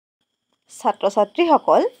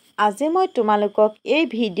ছাত্ৰ-ছাত্ৰীসকল আজি মই তোমালোকক এই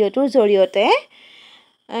ভিডিঅ'টোৰ জৰিয়তে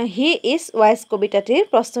হি ইজ ৱাইজ কবিতাটিৰ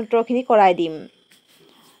প্ৰশ্নোত্তৰখিনি কৰাই দিম।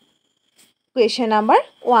 Question number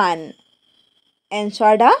 1.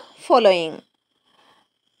 Answer the following.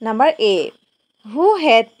 Number A. Who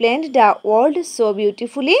had planned the world so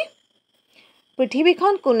beautifully?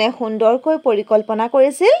 পৃথিৱীখন কোনে সুন্দৰকৈ পৰিকল্পনা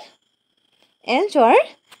কৰিছিল? Answer.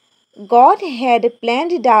 God had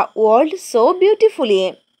planned the world so beautifully.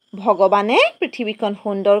 ভগৱানে পৃথিৱীখন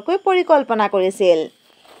সুন্দৰকৈ পৰিকল্পনা কৰিছিল।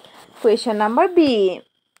 Question number B.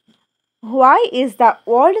 Why is the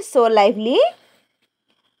world so lively?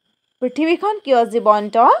 পৃথিৱীখন কিয়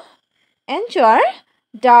জীৱন্ত? Answer.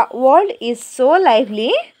 The world is so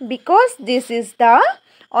lively because this is the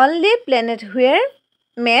only planet where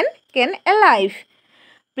man can alive.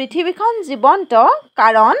 পৃথিৱীখন জীৱন্ত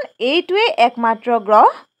কাৰণ এইটোৱে একমাত্ৰ গ্ৰহ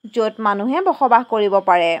য'ত মানুহে বসবাস কৰিব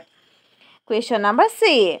পাৰে। Question number C.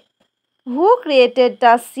 Who created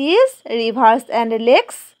the seas, rivers and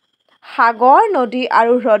lakes? সাগৰ, নদী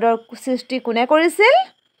আৰু হ্ৰদৰ সৃষ্টি কোনে কৰিছিল?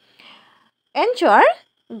 Answer.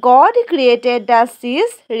 God created the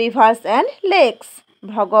seas, rivers and lakes.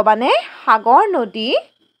 ভগৱানে সাগৰ, নদী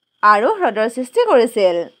আৰু হ্ৰদৰ সৃষ্টি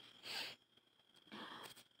কৰিছিল।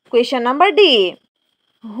 Question number D.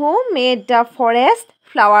 Who made the forest,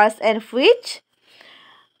 flowers and fruits?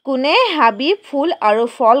 কোনে হাবি, ফুল আৰু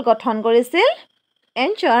ফল গঠন কৰিছিল?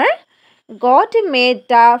 Answer. God made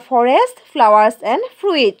the forest, flowers and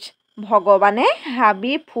fruits. ভগৱানে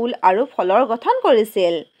হাবি, ফুল আৰু ফলৰ গঠন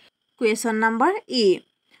কৰিছিল। Question number E.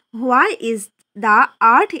 Why is the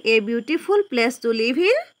earth a beautiful place to live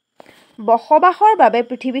in? বসবাসৰ বাবে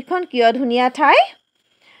পৃথিৱীখন কিয় ধুনীয়া ঠাই?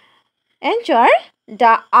 Answer.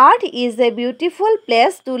 The earth is a beautiful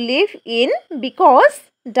place to live in because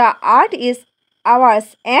the earth is ours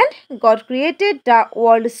and God created the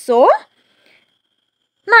world so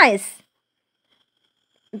nice.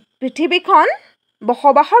 পৃথিৱীখন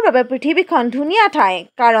বসবাসৰ বাবে পৃথিৱীখন ধুনীয়া ঠাই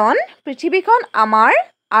কাৰণ পৃথিৱীখন আমাৰ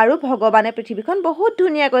আৰু ভগৱানে পৃথিৱীখন বহুত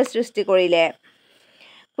ধুনীয়াকৈ সৃষ্টি কৰিলে।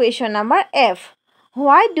 Question number F.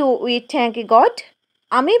 Why do we thank God?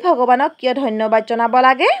 আমি ভগৱানক কিয় ধন্যবাদ জনাব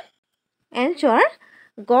লাগে? Answer.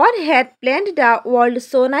 God had planned the world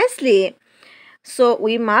so nicely, so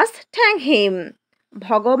we must thank him.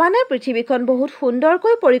 ভগৱানে পৃথিৱীখন বহুত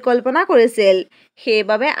সুন্দৰকৈ পৰিকল্পনা কৰিছিল,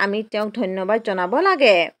 সেইবাবে আমি তেওঁক ধন্যবাদ জনাব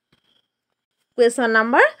লাগে। Question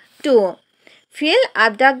number 2. Fill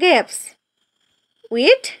up the gaps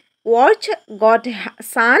with words God,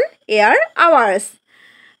 sun, air, hours.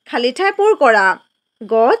 খালী ঠাই পূৰ কৰা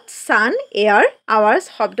God, sun, air, hours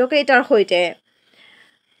শব্দকেইটাৰ সৈতে।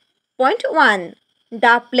 Point 1.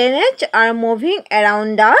 The planets are moving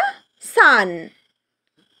around the sun.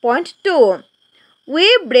 Point 2. We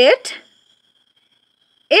breathe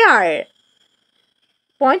air.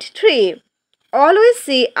 Point 3. All we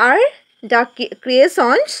see are the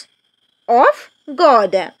creations of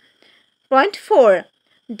God. Point 4.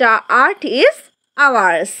 The earth is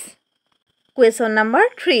ours. Question number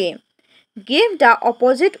 3. Give the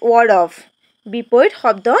opposite word of. বিপৰীত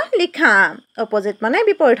শব্দ লিখা। Opposite মানে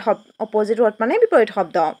বিপৰীত শব্দ। Opposite word মানে বিপৰীত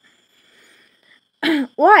শব্দ।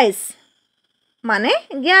 Wise মানে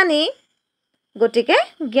জ্ঞানী। গতিকে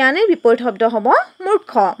জ্ঞানীৰ বিপৰীত শব্দ হ'ব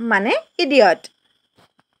মূৰ্খ মানে idiot.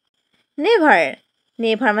 Never.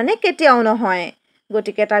 Never মানে কেতিয়াও নহয়।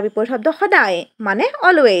 গতিকে তাৰ বিপৰীত শব্দ সদায় মানে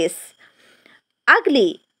always. Ugly.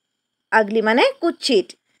 Ugly মানে কুৎসিত।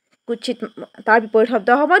 কুৎসিত তাৰ বিপৰীত শব্দ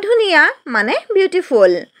হ'ব ধুনীয়া মানে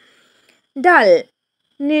beautiful. Dull.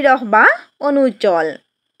 নিৰস বা অনুজ্জ্বল।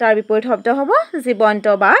 তাৰ বিপৰীত শব্দ হ'ব জীৱন্ত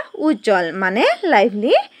বা উজ্জ্বল মানে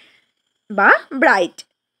lively বা bright.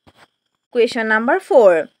 Question number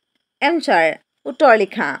 4. Answer. উত্তৰ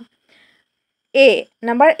লিখা।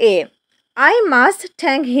 Number A. I must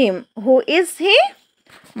thank him. Who is he?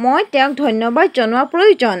 মই তেওঁক ধন্যবাদ জনোৱা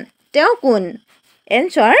প্ৰয়োজন। তেওঁ কোন?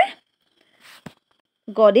 Answer.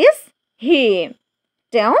 God is he.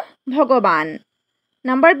 তেওঁ ভগৱান।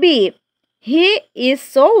 Number B. He is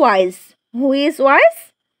so wise. Who is wise?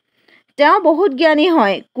 তেওঁ বহুত জ্ঞানী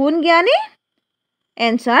হয়। কোন জ্ঞানী?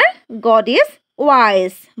 Answer. God is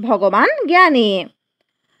wise. ভগৱান জ্ঞানী।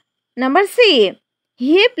 Number C.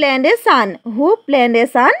 He planned a sun. Who planned a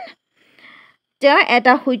sun? তেওঁ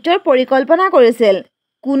এটা সূৰ্যৰ পৰিকল্পনা কৰিছিল।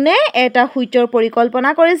 কোনে এটা সূৰ্যৰ পৰিকল্পনা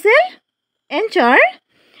কৰিছিল? Answer.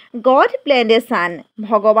 God planned a sun.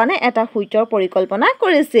 ভগৱানে এটা সূৰ্যৰ পৰিকল্পনা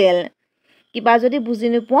কৰিছিল। কিবা যদি বুজি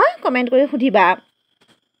নোপোৱা কমেণ্ট কৰি সুধিবা।